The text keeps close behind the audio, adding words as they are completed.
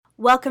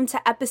Welcome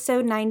to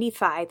episode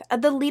 95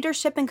 of the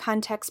Leadership in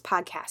Context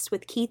podcast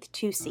with Keith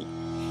Tusey.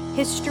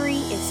 History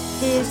is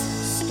his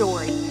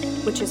story,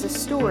 which is a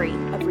story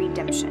of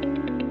redemption.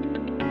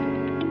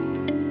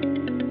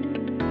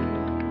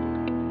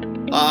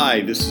 Hi,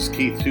 this is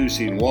Keith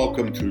Tusey, and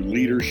welcome to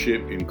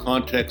Leadership in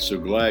Context. So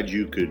glad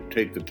you could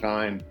take the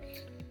time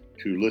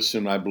to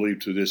listen, I believe,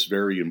 to this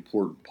very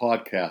important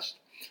podcast.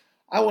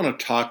 I want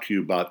to talk to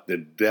you about the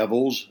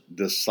devil's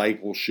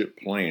discipleship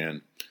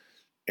plan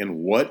and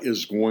what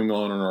is going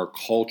on in our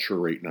culture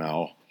right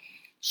now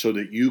so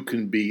that you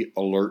can be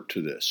alert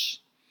to this.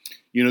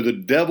 You know, the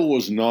devil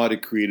is not a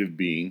creative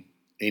being,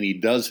 and he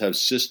does have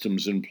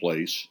systems in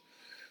place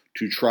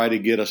to try to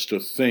get us to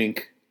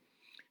think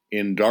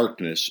in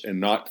darkness and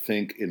not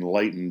think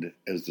enlightened,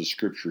 as the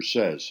scripture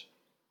says.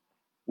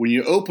 When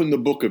you open the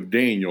book of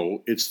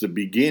Daniel, it's the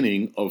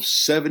beginning of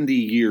 70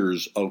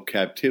 years of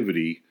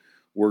captivity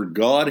where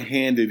God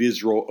handed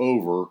Israel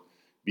over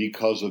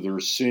because of their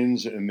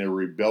sins and their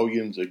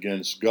rebellions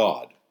against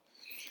God.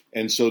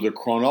 And so the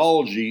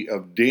chronology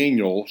of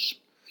Daniel's,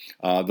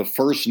 the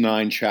first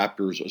 9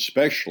 chapters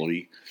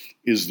especially,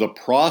 is the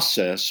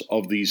process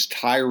of these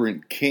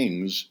tyrant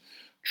kings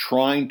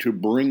trying to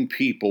bring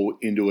people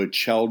into a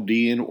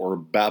Chaldean or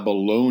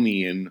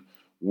Babylonian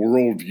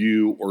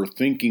worldview or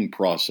thinking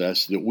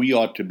process that we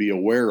ought to be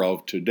aware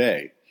of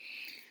today.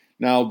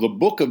 Now, the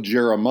book of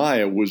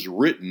Jeremiah was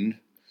written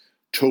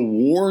to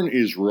warn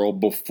Israel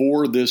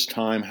before this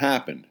time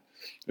happened.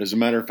 As a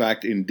matter of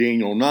fact, in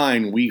Daniel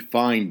 9, we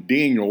find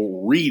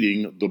Daniel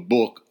reading the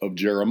book of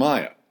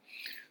Jeremiah.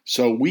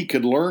 So we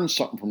could learn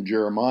something from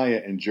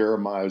Jeremiah and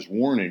Jeremiah's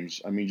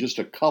warnings. I mean, just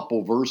a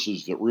couple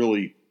verses that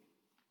really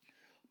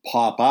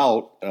pop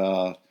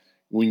out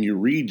when you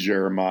read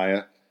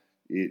Jeremiah.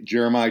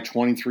 Jeremiah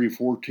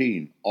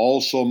 23:14.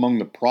 Also among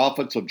the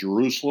prophets of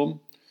Jerusalem,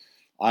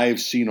 I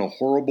have seen a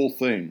horrible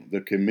thing,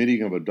 the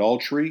committing of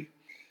adultery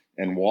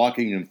and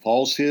walking in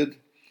falsehood,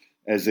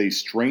 as they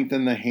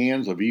strengthen the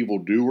hands of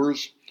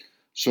evildoers,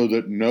 so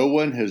that no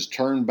one has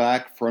turned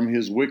back from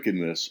his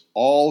wickedness.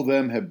 All of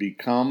them have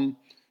become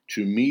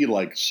to me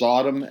like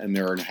Sodom, and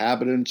their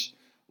inhabitants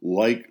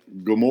like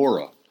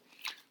Gomorrah.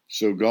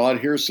 So God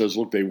here says,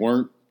 look, they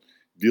weren't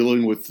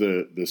dealing with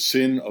the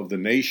sin of the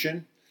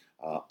nation.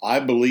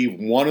 I believe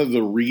one of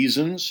the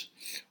reasons,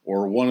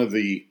 or one of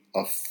the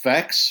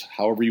effects,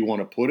 however you want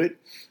to put it,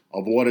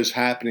 of what is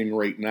happening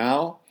right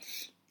now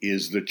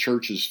is the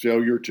church's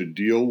failure to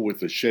deal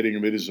with the shedding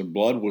of innocent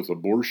blood with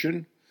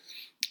abortion,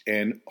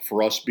 and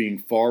for us being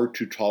far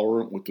too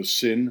tolerant with the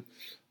sin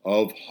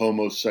of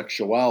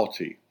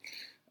homosexuality.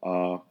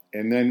 And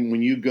then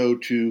when you go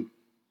to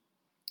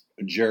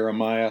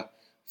Jeremiah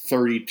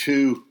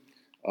 32,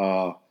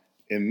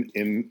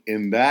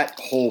 in that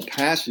whole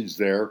passage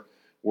there,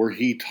 where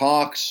he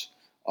talks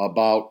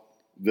about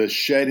the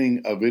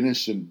shedding of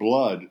innocent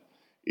blood,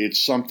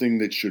 it's something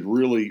that should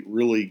really,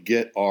 really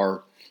get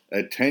our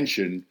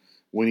attention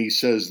when he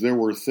says there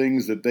were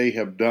things that they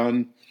have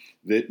done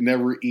that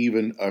never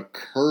even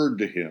occurred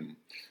to him,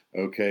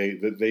 okay,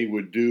 that they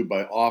would do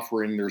by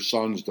offering their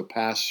sons to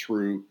pass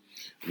through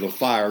the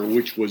fire,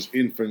 which was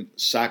infant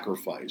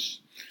sacrifice.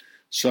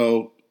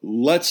 So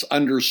let's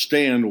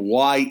understand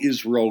why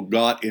Israel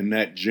got in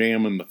that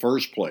jam in the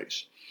first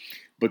place.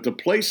 But the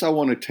place I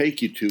want to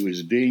take you to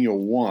is Daniel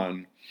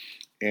 1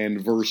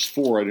 and verse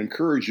 4. I'd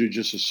encourage you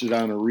just to sit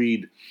down and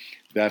read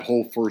that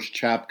whole first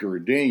chapter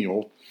of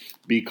Daniel,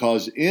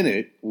 because in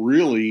it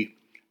really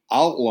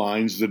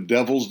outlines the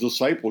devil's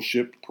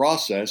discipleship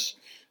process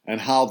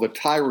and how the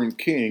tyrant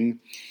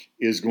king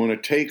is going to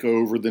take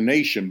over the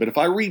nation. But if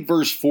I read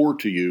verse 4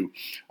 to you,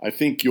 I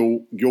think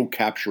you'll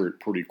capture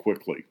it pretty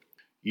quickly.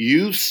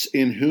 Youths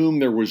in whom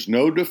there was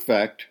no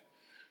defect,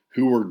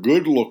 who were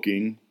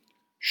good-looking,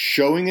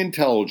 showing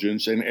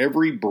intelligence in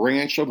every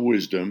branch of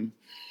wisdom,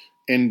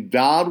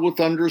 endowed with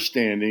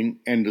understanding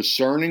and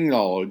discerning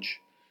knowledge,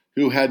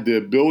 who had the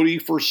ability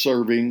for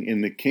serving in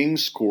the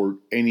king's court,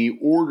 and he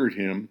ordered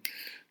him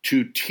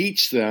to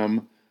teach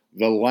them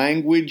the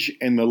language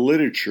and the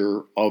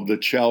literature of the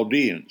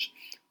Chaldeans.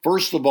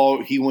 First of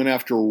all, he went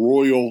after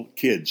royal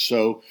kids.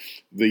 So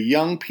the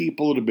young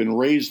people that have been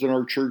raised in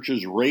our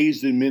churches,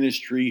 raised in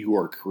ministry, who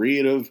are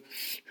creative,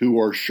 who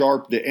are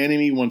sharp, the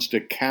enemy wants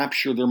to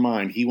capture their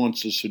mind. He wants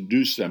to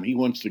seduce them. He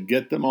wants to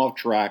get them off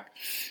track.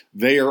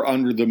 They are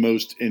under the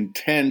most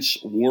intense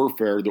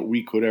warfare that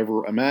we could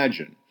ever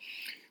imagine.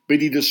 But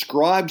he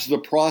describes the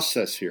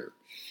process here.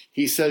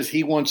 He says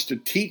he wants to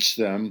teach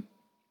them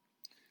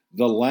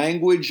the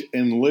language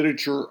and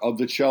literature of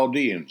the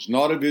Chaldeans,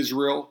 not of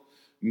Israel,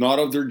 not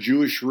of their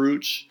Jewish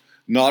roots,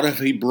 not of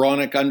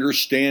Hebronic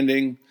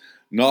understanding,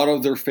 not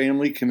of their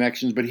family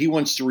connections, but he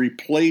wants to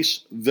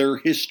replace their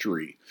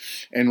history.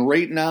 And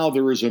right now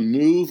there is a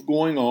move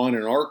going on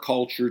in our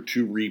culture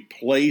to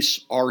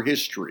replace our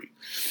history.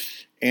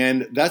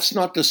 And that's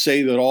not to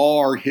say that all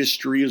our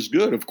history is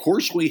good. Of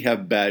course we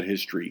have bad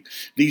history.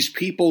 These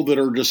people that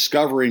are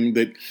discovering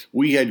that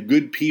we had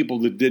good people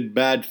that did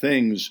bad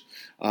things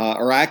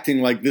are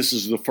acting like this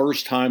is the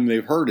first time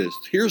they've heard it.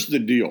 Here's the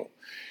deal.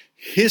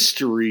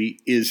 history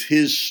is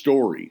his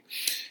story.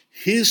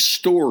 His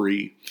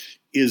story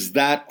is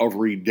that of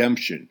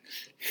redemption.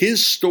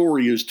 His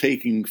story is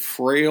taking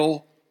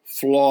frail,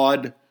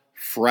 flawed,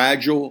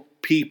 fragile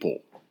people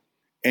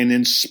and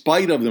in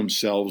spite of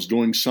themselves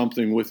doing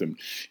something with them.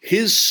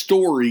 His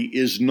story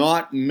is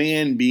not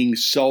man being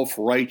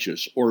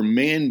self-righteous or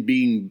man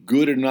being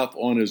good enough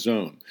on his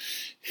own.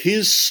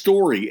 His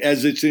story,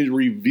 as it's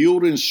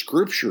revealed in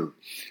Scripture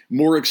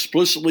more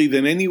explicitly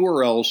than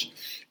anywhere else,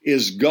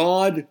 is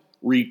God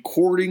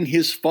recording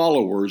his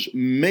followers,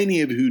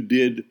 many of who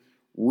did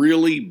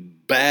really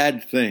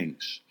bad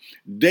things.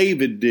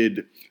 David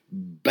did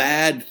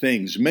bad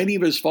things. Many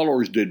of his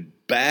followers did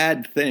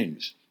bad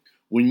things.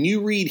 When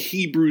you read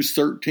Hebrews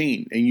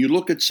 13 and you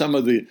look at some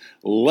of the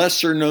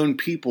lesser known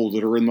people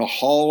that are in the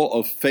hall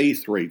of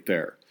faith right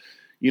there,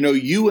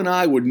 you and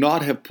I would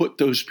not have put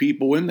those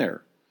people in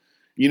there.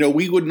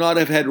 We would not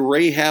have had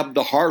Rahab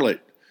the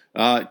harlot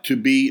to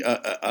be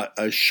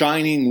a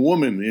shining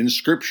woman in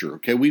Scripture.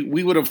 Okay,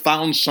 we would have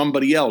found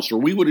somebody else, or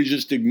we would have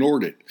just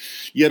ignored it.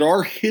 Yet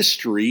our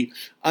history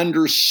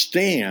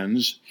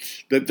understands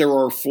that there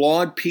are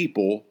flawed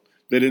people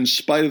that in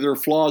spite of their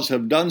flaws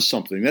have done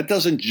something. That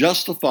doesn't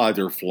justify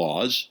their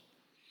flaws,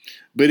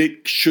 but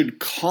it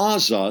should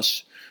cause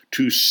us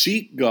to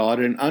seek God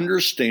and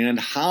understand,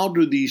 how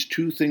do these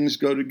two things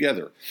go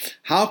together?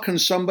 How can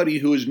somebody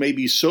who is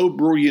maybe so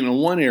brilliant in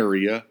one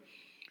area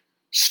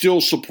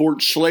still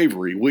support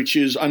slavery, which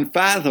is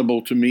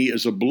unfathomable to me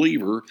as a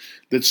believer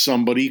that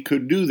somebody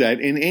could do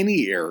that in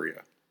any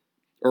area,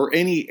 or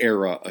any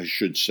era, I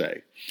should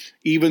say,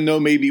 even though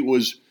maybe it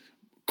was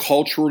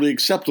culturally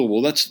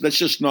acceptable. That's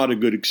just not a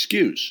good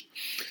excuse.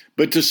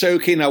 But to say,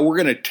 okay, now we're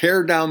going to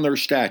tear down their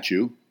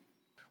statue,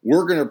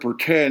 we're going to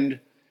pretend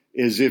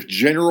as if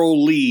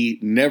General Lee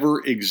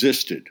never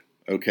existed,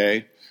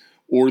 okay,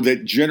 or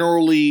that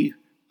General Lee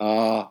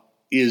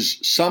is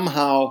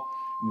somehow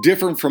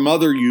different from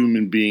other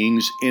human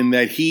beings in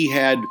that he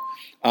had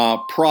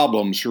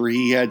problems or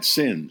he had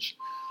sins.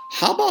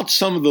 How about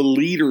some of the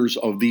leaders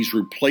of these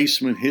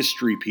replacement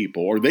history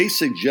people? Are they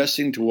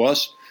suggesting to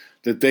us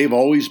that they've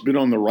always been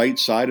on the right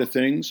side of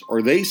things?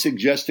 Are they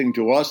suggesting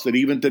to us that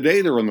even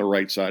today they're on the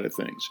right side of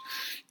things?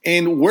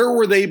 And where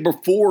were they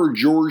before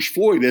George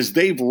Floyd? As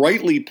they've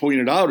rightly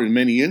pointed out in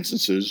many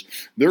instances,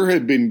 there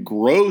have been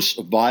gross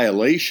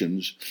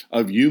violations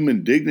of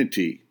human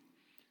dignity.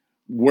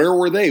 Where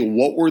were they?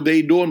 What were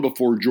they doing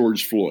before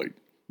George Floyd?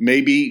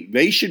 Maybe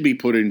they should be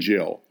put in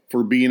jail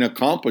for being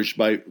accomplished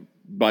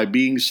by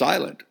being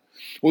silent.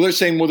 Well, they're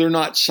saying, well, they're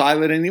not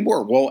silent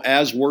anymore. Well,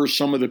 as were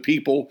some of the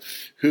people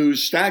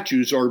whose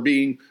statues are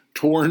being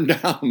torn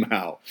down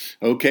now,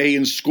 okay?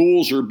 And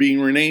schools are being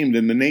renamed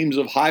and the names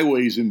of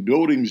highways and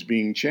buildings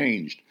being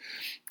changed.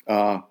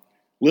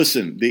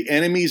 Listen, the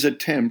enemy's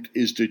attempt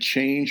is to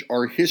change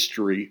our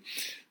history.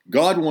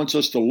 God wants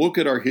us to look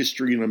at our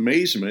history in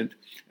amazement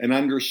and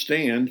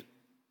understand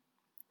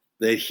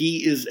that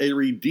he is a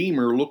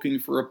redeemer looking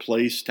for a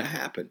place to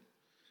happen.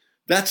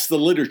 That's the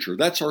literature.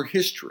 That's our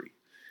history.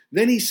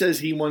 Then he says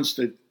he wants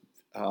to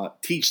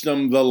teach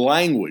them the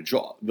language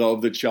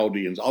of the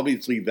Chaldeans.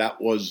 Obviously,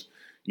 that was,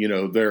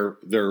 their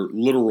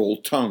literal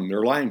tongue,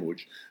 their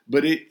language.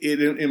 But it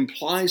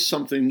implies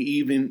something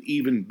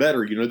even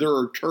better. There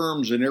are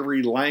terms in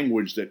every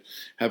language that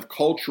have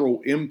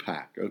cultural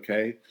impact,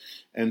 okay?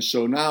 And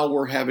so now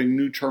we're having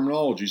new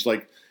terminologies.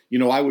 Like,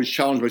 I was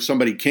challenged by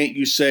somebody, can't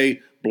you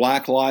say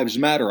Black Lives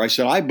Matter? I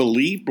said, I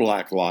believe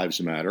Black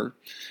Lives Matter.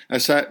 I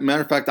said,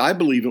 matter of fact, I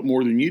believe it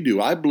more than you do.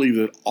 I believe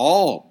that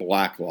all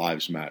Black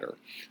lives matter.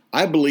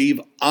 I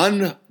believe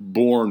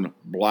unborn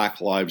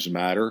Black lives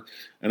matter.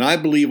 And I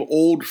believe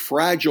old,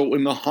 fragile,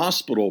 in the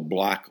hospital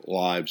Black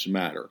lives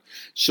matter.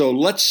 So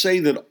let's say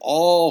that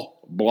all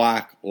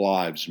Black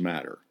lives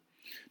matter.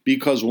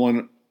 Because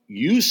when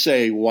you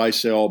say, well, I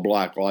say all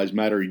Black lives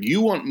matter,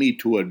 you want me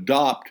to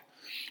adopt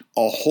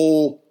a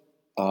whole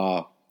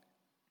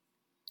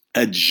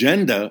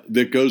agenda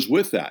that goes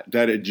with that.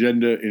 That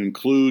agenda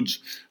includes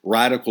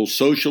radical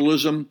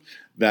socialism.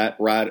 That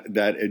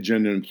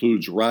agenda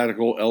includes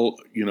radical,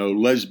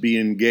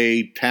 lesbian,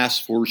 gay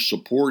task force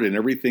support and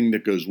everything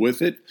that goes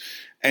with it.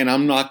 And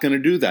I'm not going to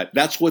do that.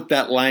 That's what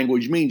that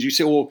language means. You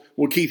say, well,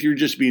 Keith, you're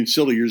just being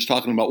silly. You're just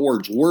talking about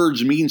words.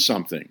 Words mean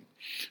something.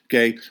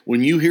 Okay,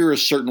 when you hear a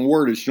certain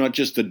word, it's not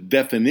just the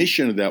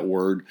definition of that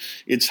word,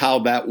 it's how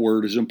that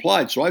word is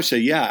implied. So I say,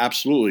 yeah,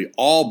 absolutely,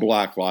 all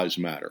Black lives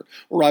matter.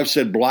 Or I've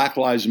said Black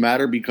lives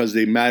matter because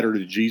they matter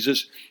to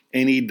Jesus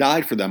and he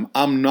died for them.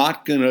 I'm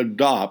not going to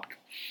adopt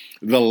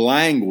the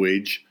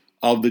language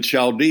of the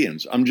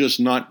Chaldeans. I'm just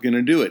not going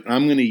to do it.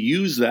 I'm going to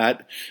use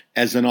that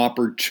as an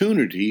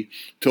opportunity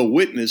to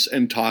witness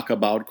and talk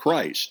about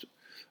Christ.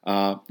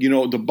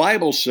 The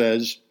Bible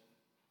says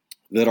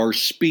that our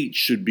speech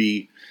should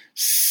be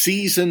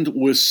seasoned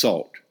with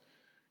salt.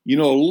 A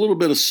little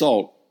bit of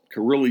salt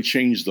can really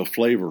change the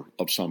flavor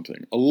of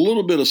something. A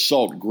little bit of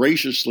salt,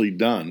 graciously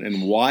done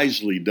and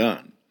wisely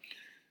done,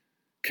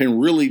 can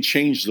really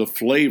change the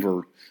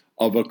flavor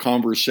of a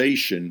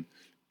conversation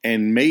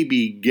and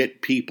maybe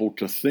get people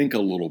to think a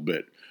little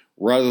bit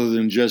rather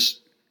than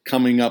just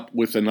coming up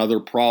with another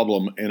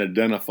problem and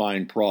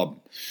identifying problem.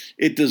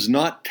 It does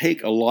not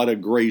take a lot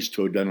of grace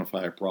to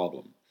identify a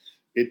problem.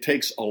 It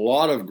takes a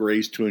lot of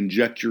grace to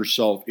inject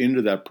yourself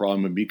into that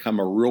problem and become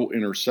a real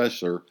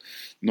intercessor,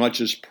 not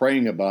just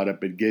praying about it,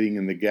 but getting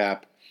in the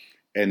gap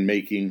and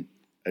making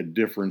a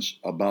difference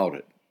about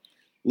it.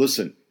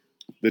 Listen,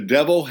 the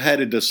devil had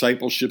a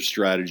discipleship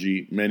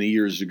strategy many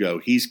years ago.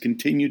 He's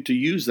continued to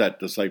use that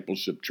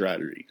discipleship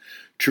strategy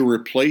to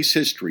replace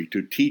history,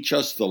 to teach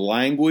us the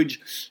language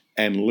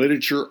and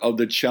literature of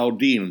the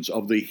Chaldeans,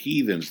 of the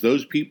heathens,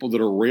 those people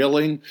that are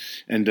railing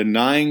and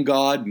denying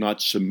God,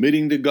 not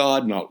submitting to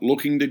God, not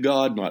looking to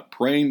God, not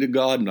praying to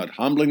God, not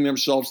humbling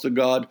themselves to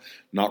God,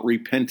 not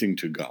repenting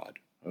to God.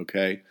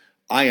 Okay?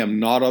 I am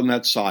not on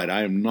that side.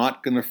 I am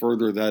not going to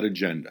further that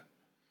agenda.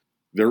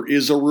 There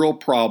is a real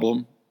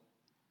problem.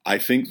 I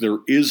think there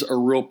is a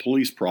real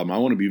police problem. I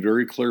want to be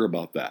very clear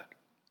about that.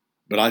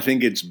 But I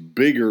think it's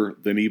bigger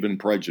than even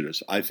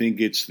prejudice. I think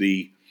it's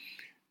the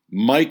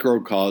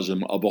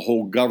microcosm of a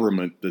whole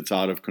government that's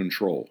out of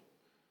control.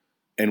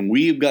 And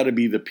we've got to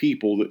be the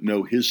people that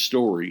know his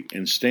story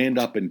and stand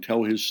up and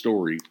tell his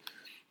story,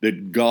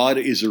 that God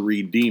is a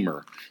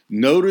redeemer.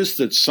 Notice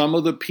that some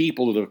of the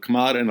people that have come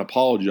out and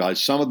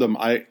apologized, some of them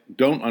I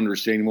don't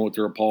understand what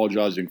they're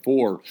apologizing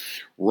for.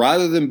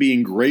 Rather than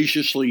being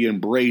graciously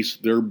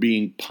embraced, they're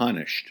being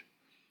punished.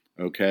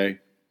 Okay?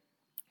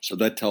 So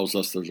that tells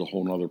us there's a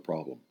whole other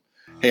problem.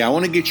 Hey, I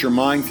want to get your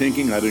mind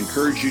thinking. I'd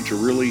encourage you to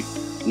really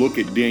look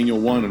at Daniel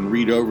 1 and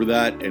read over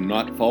that and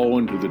not fall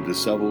into the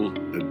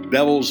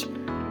devil's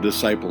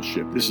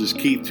discipleship. This is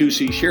Keith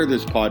Tusey. Share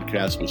this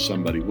podcast with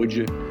somebody, would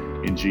you?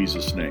 In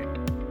Jesus' name.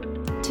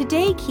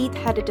 Today, Keith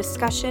had a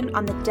discussion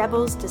on the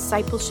devil's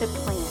discipleship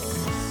plan,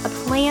 a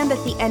plan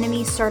that the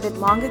enemy started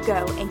long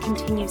ago and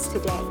continues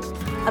today,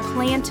 a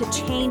plan to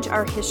change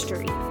our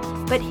history.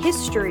 But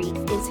history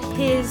is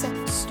his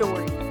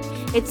story.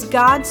 It's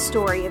God's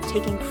story of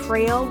taking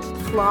frail,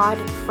 flawed,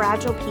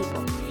 fragile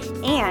people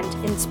and,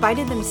 in spite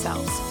of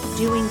themselves,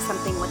 doing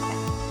something with them.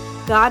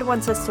 God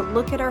wants us to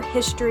look at our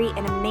history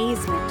in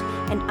amazement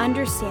and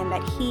understand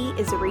that he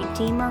is a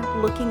redeemer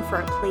looking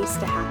for a place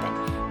to happen.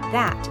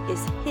 That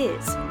is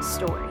his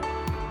story.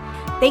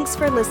 Thanks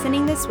for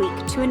listening this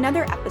week to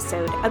another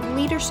episode of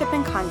Leadership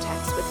in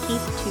Context with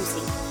Keith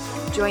Tusey.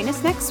 Join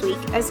us next week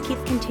as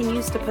Keith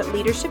continues to put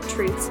leadership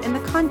truths in the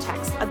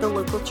context of the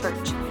local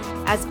church.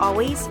 As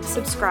always,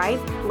 subscribe,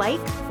 like,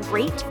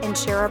 rate, and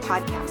share our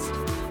podcast.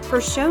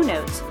 For show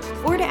notes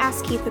or to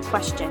ask Keith a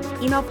question,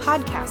 email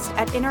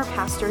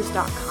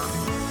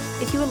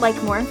podcast@innerpastors.com. If you would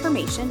like more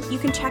information, you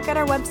can check out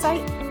our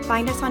website,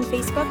 find us on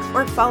Facebook,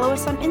 or follow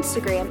us on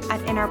Instagram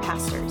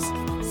 @InnerPastors.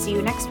 See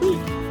you next week.